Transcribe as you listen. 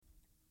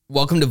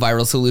Welcome to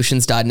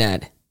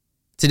viralsolutions.net.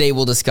 Today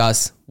we'll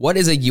discuss what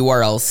is a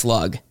URL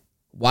slug,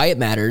 why it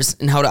matters,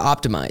 and how to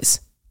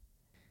optimize.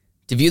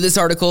 To view this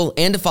article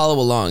and to follow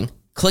along,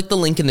 click the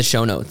link in the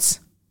show notes.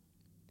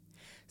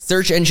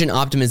 Search engine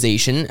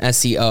optimization,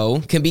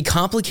 SEO, can be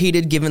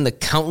complicated given the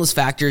countless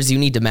factors you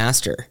need to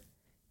master.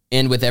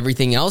 And with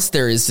everything else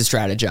there is to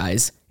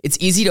strategize, it's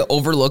easy to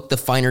overlook the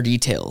finer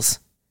details.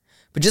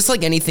 But just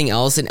like anything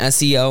else in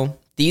SEO,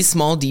 these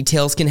small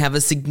details can have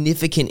a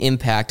significant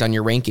impact on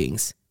your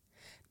rankings.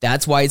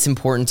 That's why it's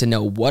important to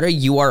know what a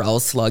URL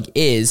slug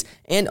is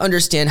and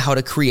understand how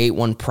to create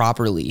one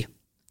properly.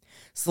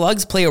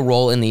 Slugs play a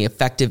role in the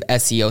effective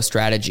SEO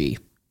strategy.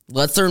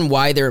 Let's learn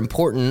why they're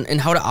important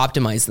and how to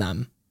optimize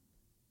them.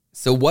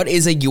 So what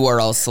is a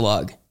URL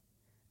slug?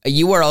 A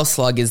URL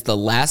slug is the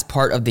last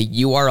part of the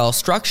URL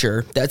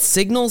structure that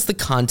signals the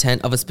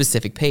content of a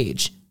specific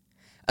page.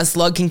 A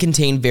slug can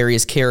contain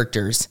various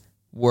characters,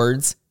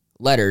 words,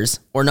 letters,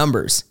 or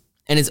numbers,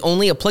 and is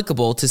only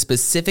applicable to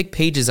specific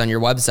pages on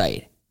your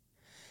website.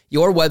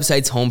 Your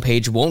website's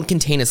homepage won't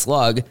contain a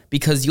slug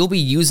because you'll be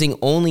using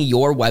only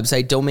your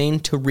website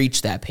domain to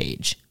reach that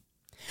page.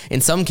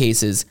 In some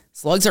cases,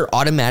 slugs are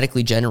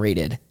automatically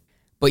generated,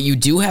 but you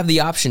do have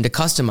the option to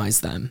customize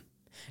them.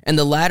 And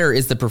the latter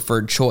is the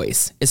preferred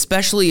choice,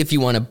 especially if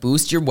you want to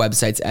boost your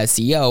website's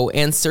SEO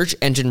and search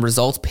engine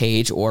results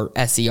page or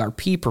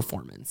SERP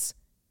performance.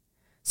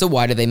 So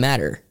why do they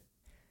matter?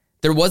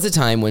 There was a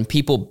time when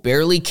people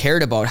barely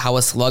cared about how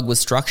a slug was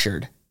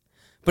structured.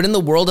 But in the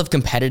world of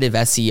competitive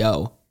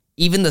SEO,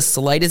 even the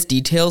slightest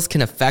details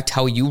can affect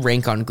how you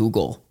rank on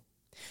Google.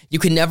 You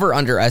can never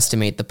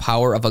underestimate the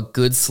power of a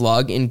good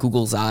slug in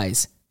Google's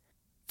eyes.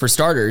 For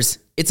starters,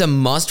 it's a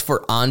must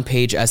for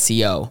on-page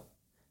SEO.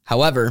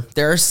 However,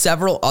 there are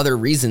several other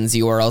reasons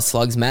URL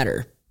slugs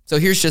matter, so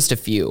here's just a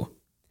few.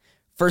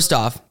 First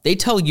off, they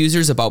tell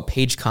users about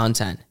page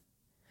content.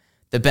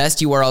 The best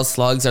URL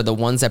slugs are the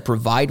ones that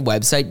provide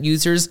website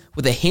users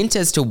with a hint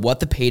as to what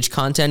the page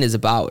content is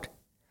about.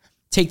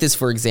 Take this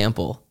for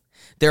example.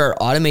 There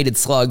are automated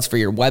slugs for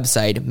your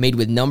website made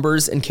with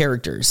numbers and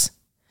characters.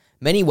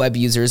 Many web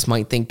users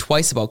might think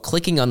twice about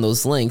clicking on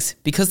those links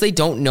because they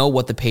don't know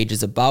what the page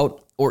is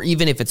about or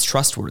even if it's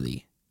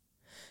trustworthy.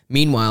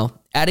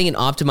 Meanwhile, adding an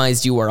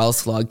optimized URL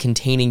slug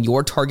containing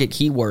your target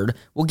keyword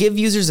will give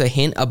users a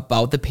hint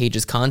about the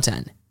page's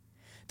content.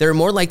 They're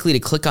more likely to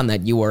click on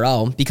that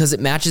URL because it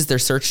matches their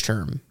search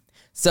term.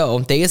 So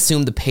they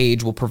assume the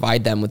page will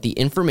provide them with the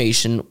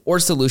information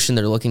or solution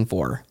they're looking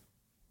for.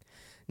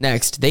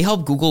 Next, they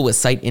help Google with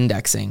site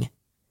indexing.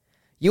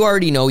 You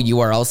already know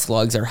URL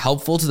slugs are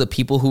helpful to the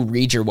people who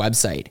read your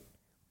website.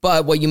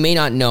 But what you may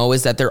not know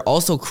is that they're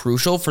also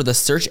crucial for the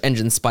search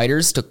engine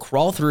spiders to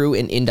crawl through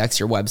and index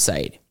your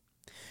website.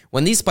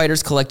 When these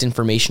spiders collect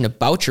information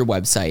about your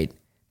website,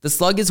 the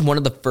slug is one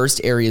of the first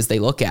areas they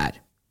look at.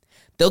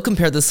 They'll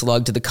compare the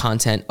slug to the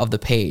content of the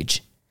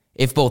page.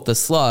 If both the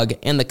slug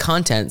and the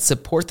content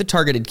support the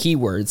targeted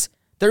keywords,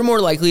 they're more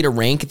likely to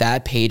rank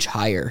that page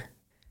higher.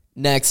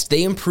 Next,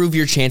 they improve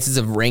your chances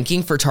of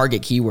ranking for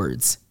target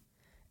keywords.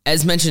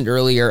 As mentioned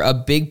earlier, a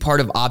big part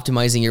of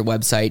optimizing your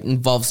website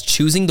involves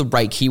choosing the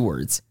right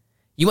keywords.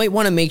 You might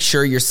want to make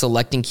sure you're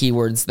selecting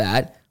keywords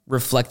that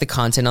reflect the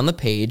content on the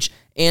page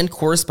and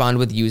correspond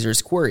with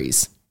users'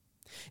 queries.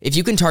 If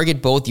you can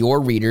target both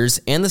your readers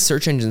and the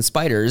search engine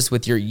spiders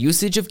with your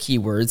usage of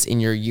keywords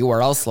in your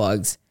URL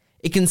slugs,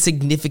 it can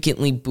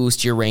significantly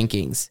boost your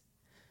rankings.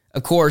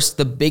 Of course,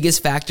 the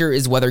biggest factor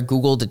is whether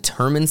Google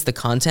determines the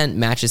content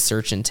matches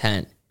search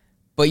intent.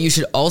 But you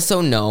should also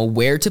know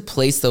where to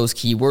place those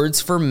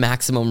keywords for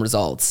maximum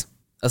results.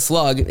 A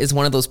slug is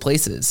one of those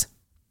places.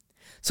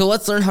 So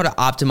let's learn how to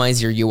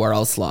optimize your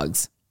URL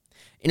slugs.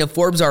 In a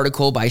Forbes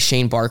article by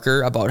Shane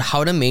Barker about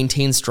how to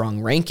maintain strong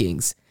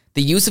rankings,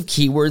 the use of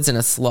keywords in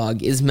a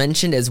slug is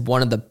mentioned as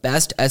one of the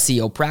best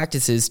SEO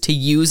practices to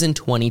use in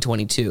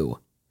 2022.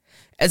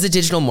 As a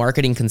digital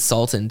marketing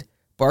consultant,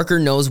 Barker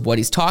knows what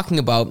he's talking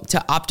about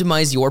to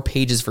optimize your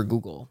pages for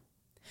Google.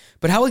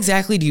 But how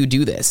exactly do you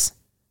do this?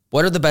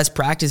 What are the best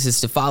practices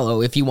to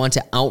follow if you want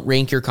to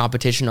outrank your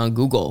competition on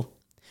Google?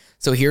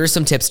 So here are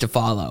some tips to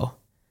follow.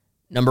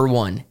 Number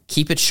 1,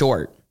 keep it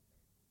short.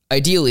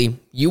 Ideally,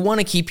 you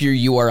want to keep your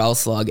URL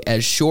slug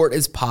as short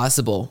as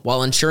possible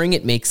while ensuring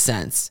it makes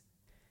sense.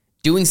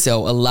 Doing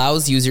so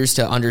allows users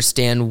to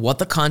understand what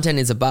the content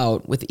is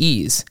about with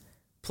ease.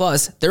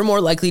 Plus, they're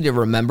more likely to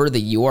remember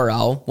the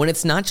URL when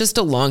it's not just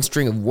a long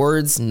string of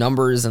words,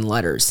 numbers, and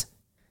letters.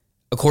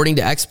 According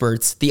to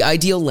experts, the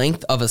ideal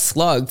length of a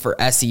slug for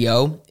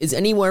SEO is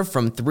anywhere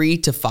from 3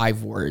 to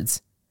 5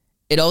 words.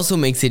 It also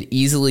makes it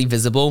easily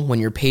visible when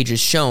your page is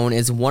shown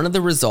as one of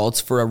the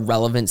results for a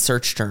relevant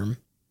search term.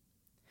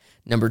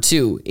 Number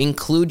 2,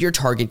 include your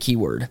target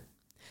keyword.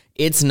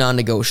 It's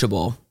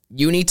non-negotiable.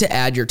 You need to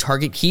add your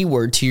target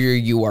keyword to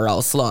your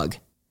URL slug.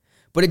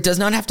 But it does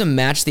not have to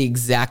match the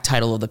exact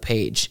title of the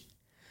page.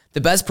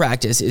 The best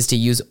practice is to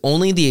use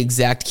only the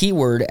exact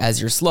keyword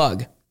as your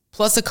slug,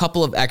 plus a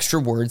couple of extra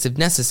words if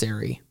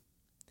necessary.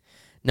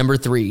 Number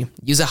 3,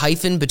 use a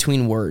hyphen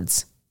between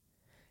words.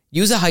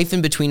 Use a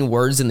hyphen between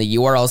words in the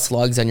URL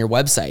slugs on your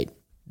website.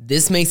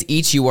 This makes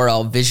each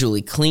URL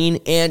visually clean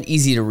and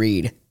easy to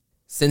read.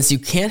 Since you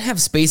can't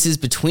have spaces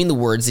between the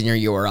words in your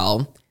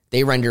URL,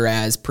 they render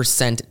as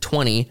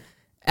 %20,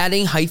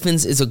 adding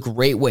hyphens is a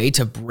great way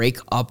to break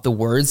up the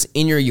words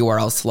in your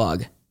URL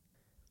slug.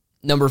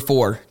 Number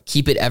 4,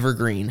 keep it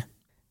evergreen.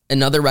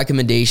 Another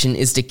recommendation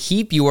is to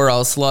keep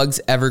URL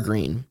slugs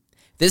evergreen.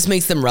 This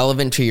makes them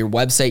relevant to your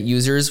website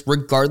users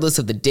regardless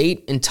of the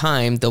date and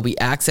time they'll be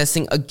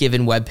accessing a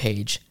given web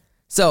page.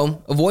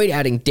 So avoid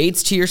adding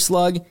dates to your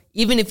slug,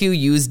 even if you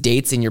use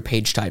dates in your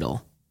page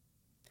title.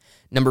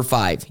 Number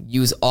 5,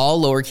 use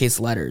all lowercase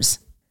letters.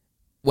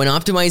 When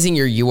optimizing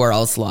your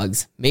URL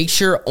slugs, make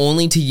sure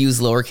only to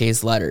use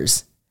lowercase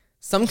letters.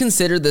 Some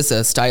consider this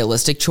a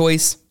stylistic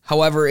choice.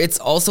 However, it's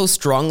also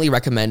strongly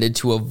recommended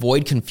to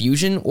avoid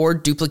confusion or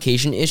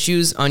duplication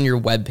issues on your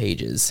web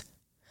pages.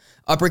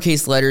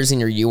 Uppercase letters in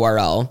your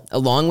URL,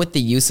 along with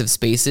the use of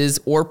spaces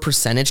or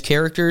percentage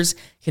characters,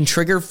 can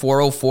trigger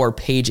 404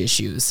 page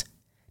issues.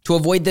 To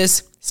avoid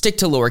this, stick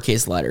to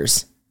lowercase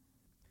letters.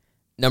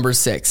 Number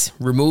 6,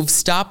 remove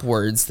stop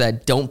words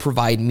that don't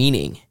provide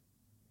meaning.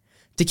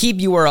 To keep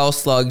URL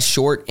slugs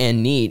short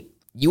and neat,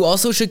 you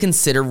also should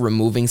consider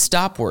removing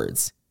stop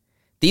words.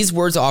 These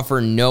words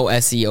offer no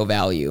SEO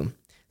value,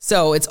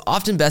 so it's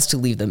often best to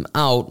leave them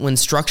out when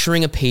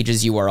structuring a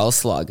page's URL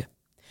slug.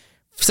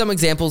 Some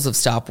examples of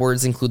stop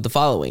words include the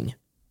following: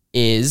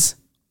 is,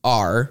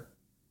 are,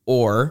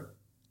 or,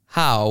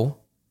 how,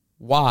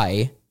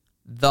 why,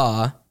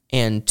 the,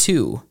 and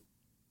to.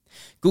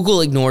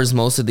 Google ignores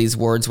most of these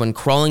words when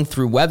crawling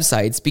through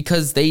websites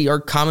because they are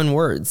common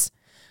words.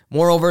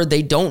 Moreover,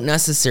 they don't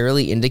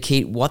necessarily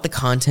indicate what the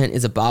content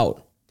is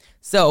about.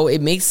 So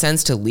it makes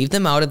sense to leave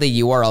them out of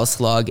the URL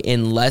slug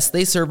unless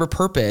they serve a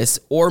purpose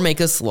or make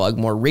a slug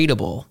more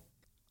readable.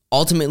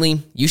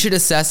 Ultimately, you should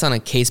assess on a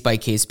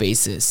case-by-case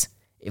basis.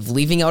 If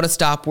leaving out a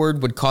stop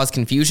word would cause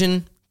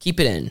confusion, keep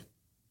it in.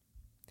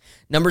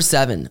 Number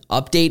 7,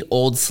 update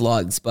old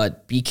slugs,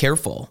 but be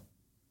careful.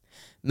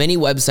 Many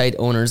website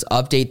owners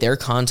update their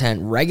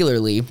content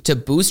regularly to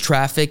boost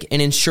traffic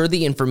and ensure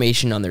the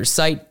information on their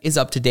site is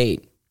up to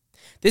date.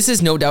 This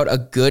is no doubt a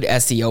good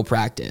SEO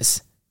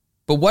practice.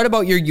 But what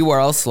about your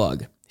URL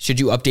slug? Should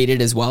you update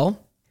it as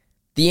well?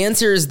 The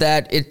answer is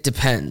that it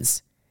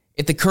depends.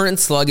 If the current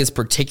slug is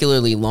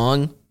particularly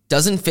long,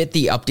 doesn't fit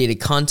the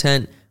updated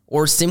content,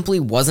 or simply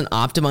wasn't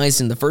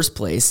optimized in the first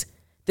place,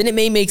 then it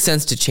may make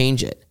sense to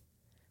change it.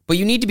 But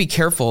you need to be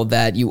careful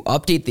that you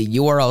update the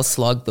URL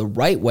slug the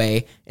right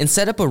way and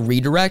set up a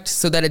redirect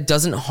so that it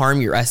doesn't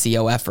harm your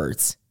SEO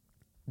efforts.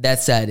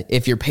 That said,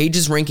 if your page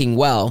is ranking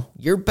well,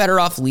 you're better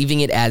off leaving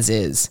it as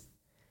is.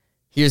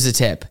 Here's a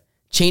tip.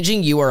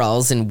 Changing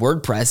URLs in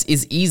WordPress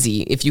is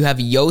easy if you have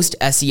Yoast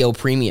SEO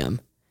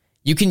Premium.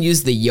 You can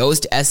use the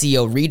Yoast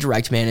SEO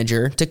Redirect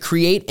Manager to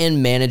create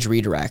and manage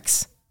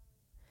redirects.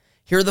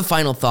 Here are the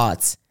final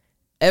thoughts.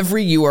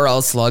 Every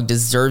URL slug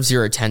deserves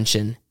your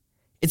attention.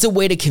 It's a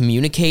way to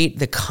communicate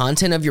the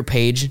content of your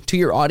page to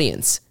your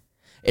audience.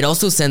 It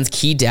also sends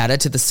key data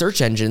to the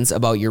search engines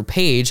about your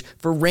page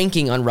for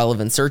ranking on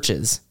relevant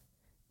searches.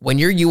 When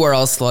your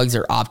URL slugs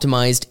are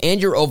optimized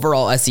and your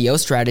overall SEO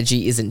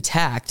strategy is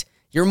intact,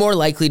 you're more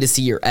likely to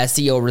see your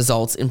SEO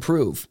results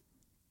improve.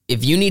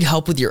 If you need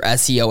help with your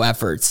SEO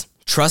efforts,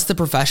 trust the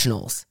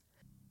professionals.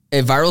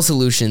 At Viral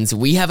Solutions,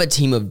 we have a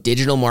team of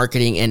digital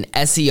marketing and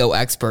SEO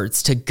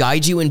experts to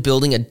guide you in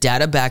building a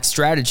data-backed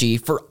strategy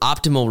for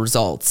optimal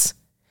results.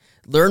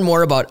 Learn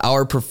more about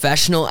our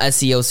professional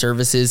SEO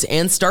services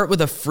and start with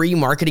a free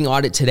marketing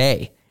audit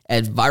today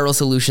at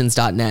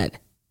viralsolutions.net.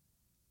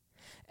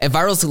 At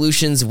Viral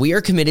Solutions, we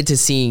are committed to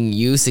seeing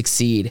you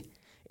succeed.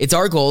 It's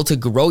our goal to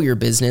grow your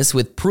business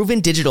with proven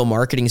digital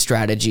marketing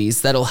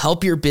strategies that'll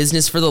help your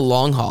business for the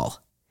long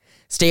haul.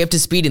 Stay up to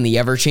speed in the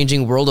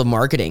ever-changing world of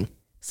marketing.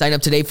 Sign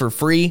up today for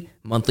free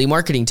monthly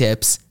marketing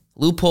tips,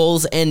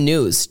 loopholes, and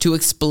news to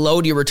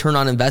explode your return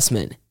on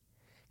investment.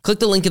 Click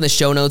the link in the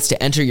show notes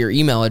to enter your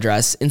email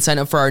address and sign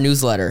up for our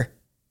newsletter.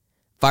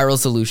 Viral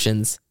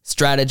Solutions.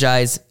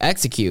 Strategize,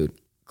 execute,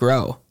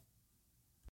 grow.